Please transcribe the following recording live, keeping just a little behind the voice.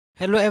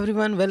Hello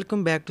everyone,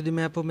 welcome back to the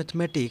map of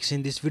mathematics.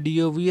 In this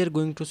video we are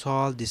going to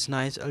solve this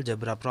nice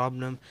algebra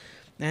problem,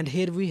 and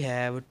here we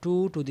have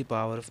 2 to the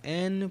power of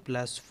n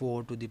plus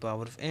 4 to the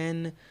power of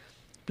n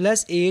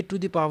plus 8 to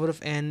the power of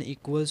n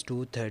equals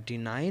to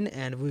 39,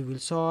 and we will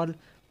solve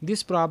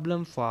this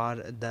problem for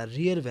the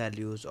real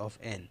values of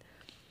n.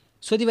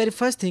 So the very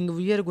first thing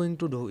we are going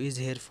to do is,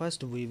 here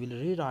first we will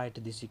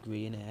rewrite this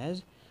equation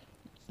as,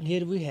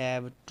 here we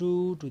have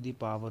 2 to the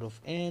power of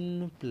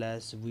n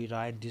plus, we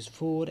write this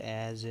 4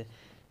 as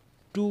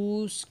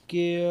 2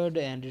 squared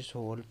and its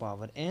whole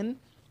power n,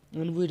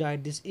 and we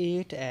write this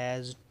 8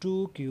 as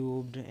 2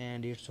 cubed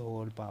and its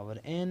whole power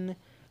n,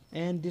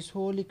 and this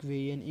whole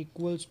equation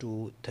equals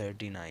to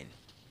 39.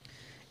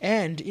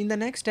 And in the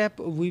next step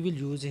we will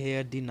use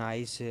here the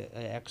nice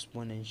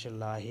exponential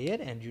law here,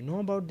 and you know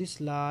about this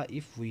law.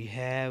 If we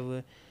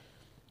have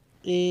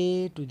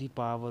a to the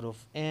power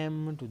of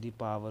m to the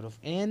power of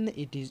n,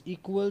 it is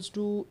equals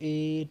to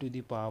a to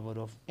the power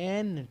of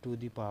n to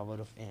the power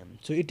of m.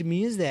 So it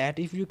means that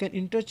if you can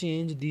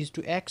interchange these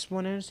two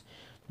exponents,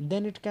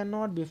 then it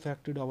cannot be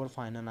affected our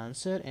final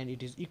answer, and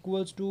it is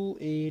equals to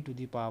a to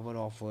the power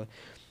of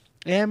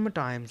m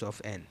times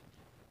of n.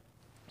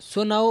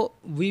 So now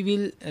we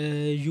will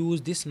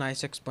use this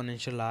nice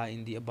exponential law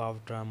in the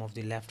above term of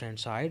the left hand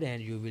side,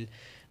 and you will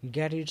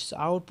get its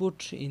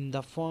output in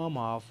the form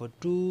of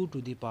 2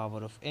 to the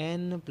power of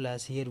n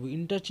plus, here we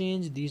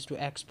interchange these two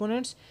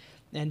exponents,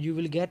 and you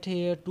will get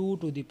here 2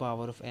 to the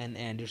power of n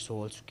and its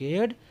whole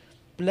squared,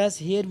 plus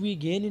here we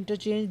again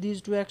interchange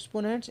these two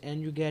exponents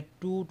and you get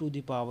 2 to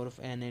the power of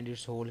n and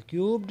its whole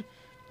cubed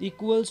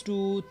equals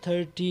to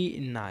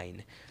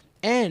 39.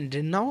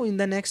 And now in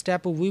the next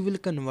step we will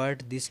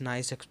convert this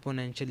nice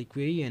exponential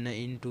equation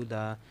into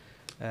the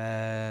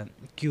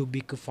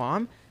cubic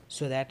form,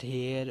 so that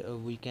here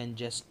we can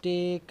just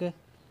take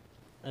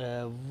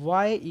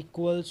y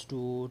equals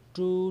to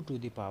 2 to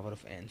the power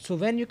of n. So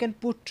when you can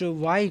put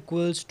y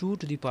equals 2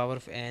 to the power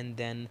of n,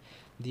 then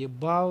the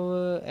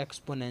above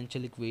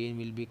exponential equation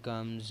will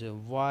becomes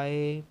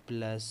y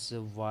plus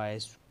y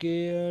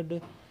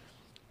squared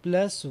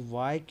plus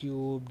y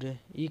cubed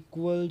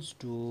equals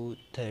to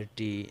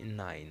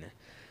 39.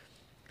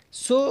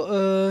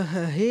 So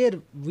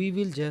here we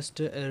will just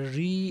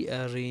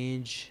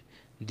rearrange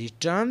the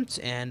terms,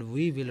 and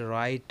we will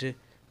write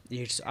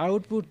its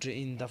output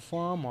in the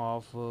form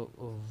of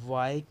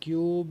y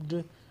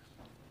cubed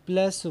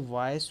plus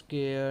y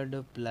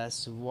squared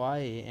plus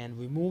y, and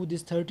we move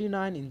this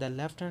 39 in the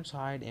left hand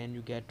side and you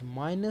get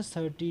minus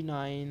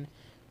 39,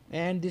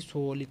 and this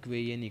whole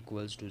equation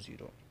equals to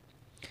 0.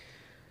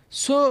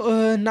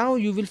 So now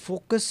you will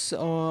focus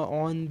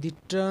on the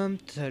term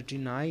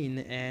 39,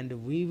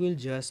 and we will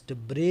just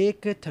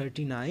break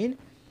 39,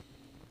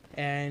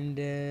 and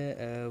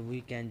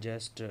we can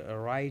just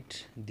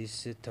write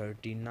this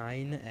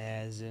 39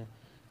 as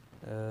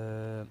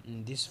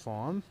in this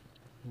form: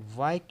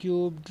 y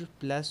cubed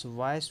plus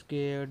y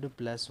squared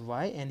plus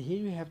y, and here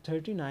you have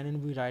 39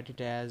 and we write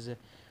it as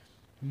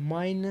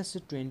minus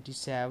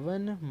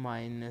 27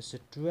 minus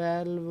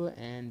 12,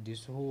 and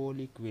this whole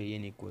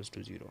equation equals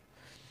to 0.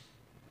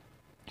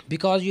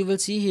 Because you will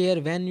see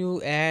here, when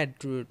you add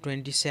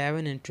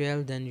 27 and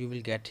 12, then you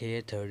will get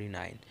here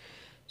 39.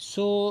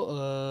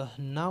 So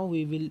now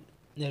we will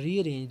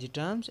rearrange the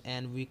terms,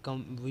 and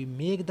we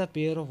make the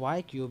pair of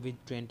y cube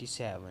with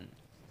 27,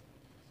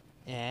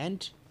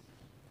 and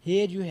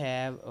here you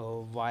have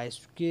y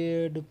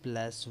squared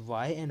plus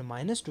y and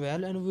minus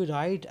 12, and we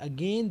write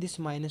again this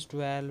minus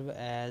 12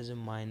 as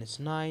minus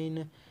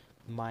 9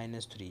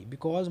 minus 3,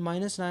 because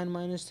minus 9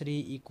 minus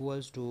 3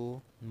 equals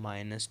to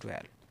minus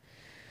 12.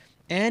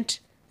 And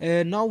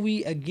now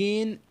we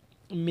again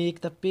make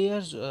the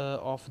pairs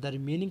of the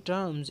remaining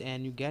terms,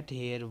 and you get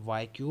here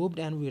y cubed,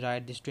 and we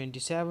write this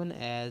 27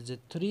 as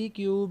 3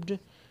 cubed,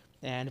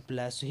 and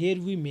plus here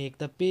we make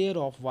the pair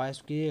of y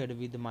squared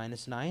with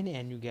minus 9,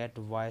 and you get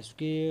y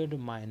squared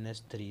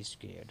minus 3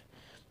 squared,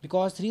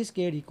 because 3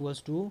 squared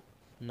equals to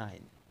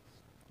 9.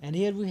 And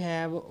here we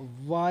have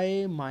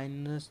y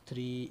minus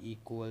 3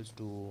 equals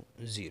to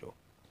 0.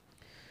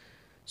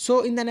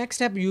 So in the next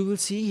step you will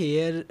see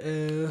here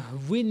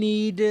we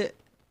need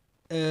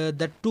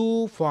the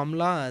two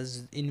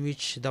formulas, in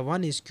which the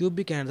one is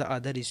cubic and the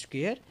other is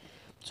square.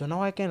 So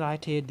now I can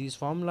write here these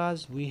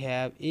formulas. We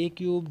have a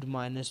cubed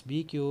minus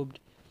b cubed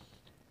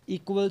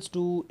equals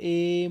to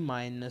a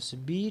minus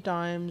b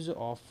times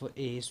of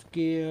a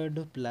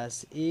squared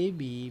plus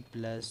ab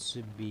plus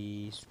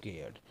b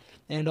squared,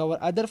 and our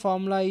other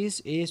formula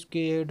is a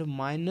squared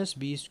minus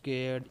b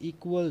squared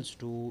equals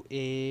to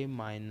a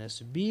minus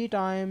b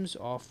times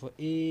of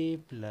a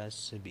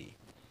plus b.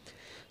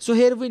 So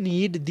here we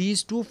need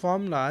these two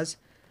formulas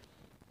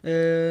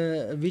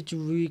which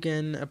we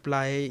can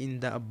apply in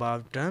the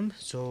above term.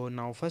 So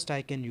now first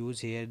I can use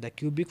here the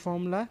cubic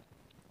formula,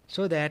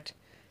 so that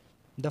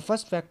the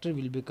first factor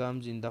will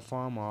becomes in the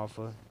form of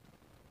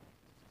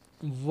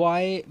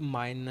y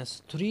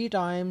minus 3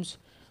 times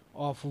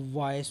of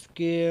y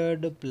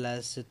squared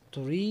plus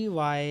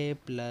 3y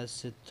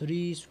plus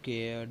 3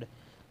 squared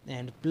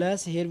and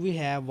plus here we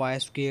have y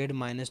squared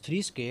minus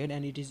 3 squared,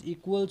 and it is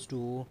equals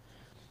to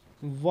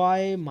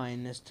y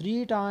minus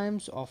 3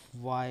 times of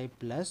y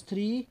plus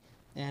 3,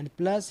 and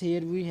plus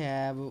here we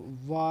have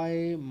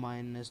y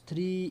minus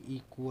 3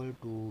 equal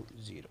to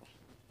 0.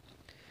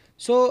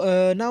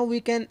 So now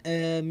we can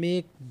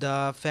make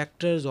the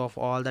factors of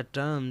all the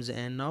terms,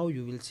 and now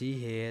you will see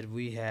here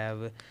we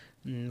have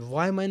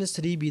y minus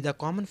 3 be the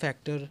common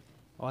factor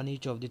on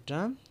each of the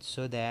term,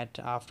 so that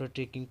after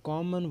taking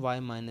common y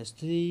minus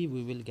 3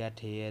 we will get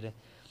here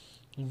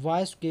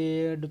y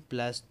squared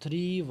plus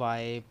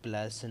 3y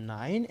plus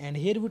 9, and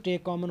here we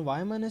take common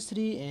y minus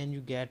 3 and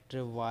you get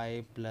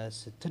y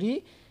plus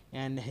 3,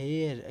 and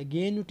here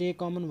again you take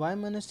common y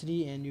minus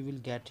 3 and you will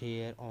get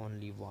here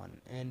only 1,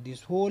 and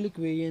this whole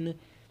equation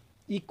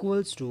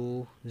equals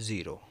to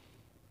 0.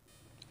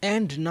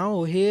 And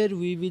now here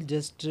we will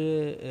just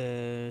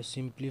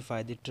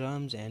simplify the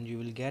terms, and you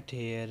will get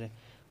here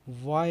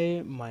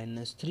y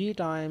minus 3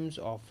 times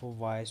of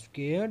y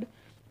squared,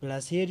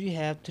 plus here you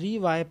have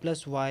 3y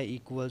plus y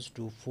equals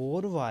to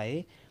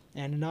 4y,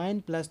 and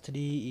 9 plus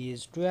 3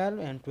 is 12,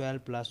 and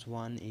 12 plus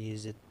 1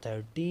 is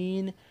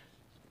 13,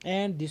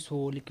 and this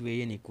whole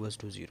equation equals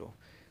to 0.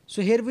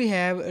 So here we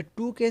have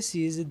two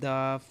cases.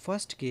 The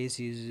first case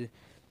is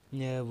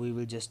we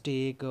will just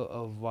take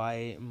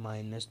y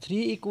minus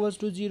 3 equals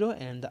to 0,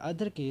 and the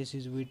other case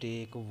is we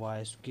take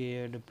y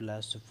squared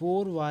plus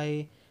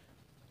 4y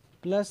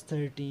plus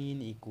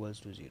 13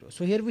 equals to 0.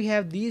 So here we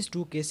have these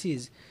two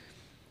cases.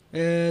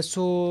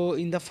 So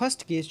in the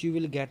first case you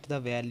will get the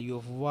value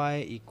of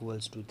y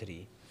equals to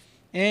 3,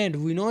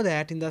 and we know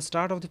that in the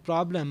start of the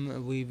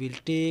problem we will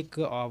take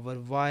our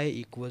y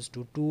equals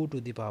to 2 to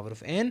the power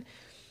of n.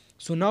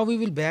 So now we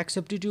will back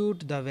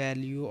substitute the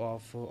value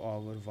of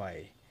our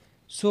y.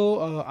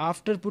 So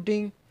after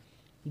putting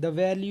the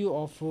value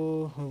of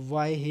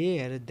y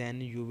here,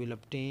 then you will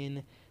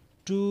obtain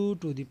 2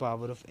 to the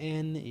power of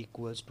n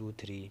equals to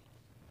 3.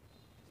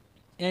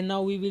 And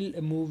now we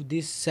will move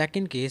this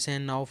second case,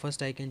 and now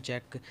first I can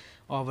check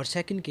our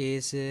second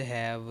case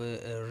have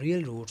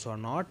real roots or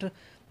not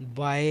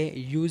by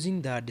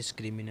using the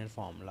discriminant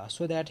formula.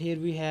 So that here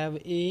we have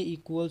a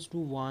equals to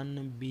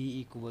 1, b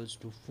equals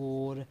to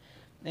 4,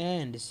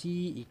 and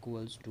c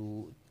equals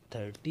to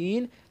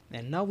 13,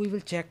 and now we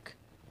will check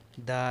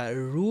the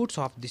roots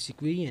of this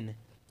equation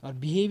or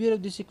behavior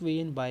of this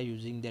equation by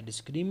using the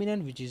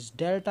discriminant, which is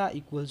delta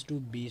equals to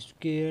b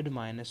squared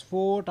minus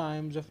 4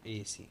 times of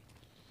ac.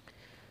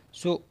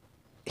 So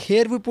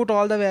here we put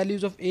all the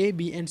values of a,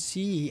 b and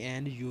c,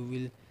 and you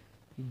will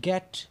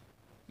get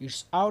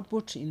its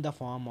output in the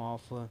form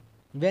of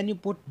when you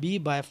put b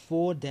by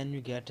 4, then you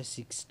get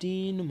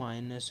 16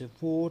 minus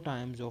 4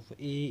 times of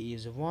a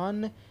is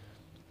 1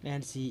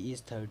 and c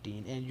is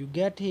 13, and you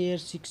get here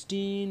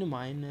 16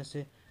 minus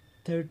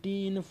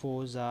 13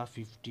 fours are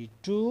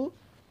 52,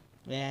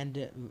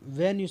 and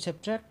when you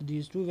subtract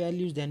these two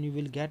values, then you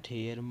will get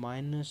here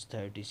minus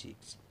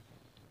 36.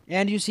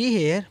 And you see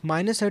here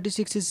minus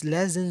 36 is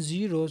less than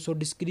 0, so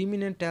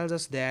discriminant tells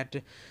us that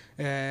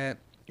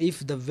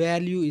if the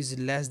value is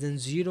less than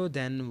 0,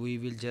 then we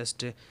will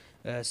just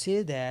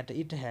say that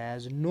it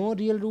has no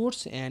real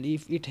roots, and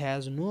if it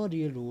has no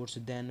real roots,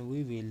 then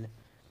we will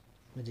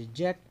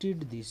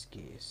rejected this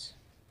case.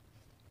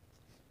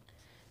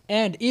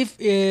 And if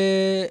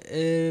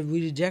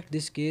we reject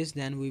this case,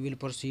 then we will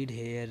proceed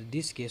here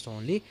this case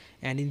only,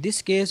 and in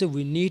this case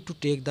we need to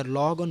take the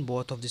log on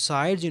both of the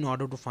sides in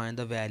order to find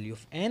the value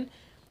of n,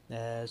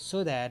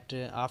 so that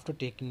after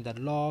taking the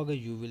log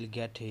you will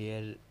get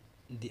here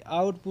the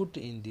output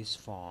in this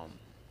form,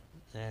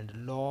 and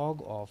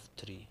log of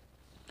 3.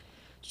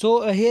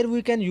 So here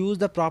we can use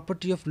the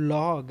property of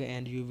log,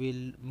 and you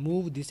will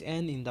move this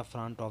n in the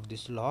front of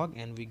this log,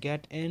 and we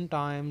get n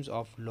times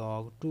of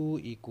log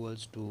 2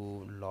 equals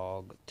to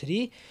log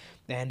 3,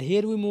 and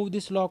here we move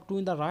this log 2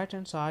 in the right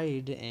hand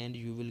side, and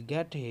you will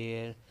get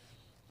here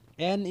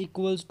n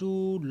equals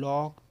to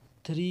log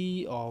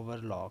 3 over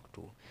log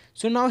 2.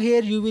 So now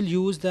here you will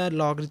use the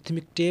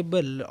logarithmic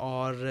table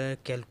or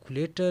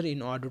calculator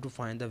in order to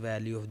find the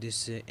value of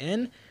this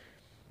n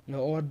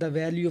or the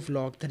value of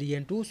log 3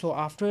 and 2. So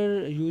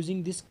after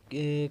using this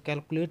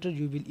calculator,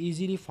 you will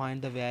easily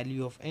find the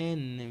value of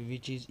n,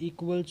 which is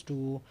equals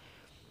to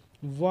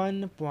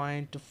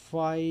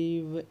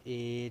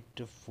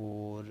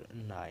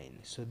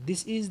 1.5849. So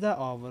this is the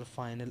our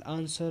final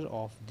answer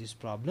of this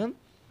problem.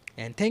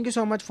 And thank you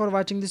so much for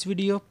watching this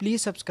video.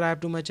 Please subscribe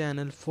to my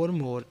channel for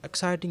more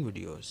exciting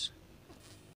videos.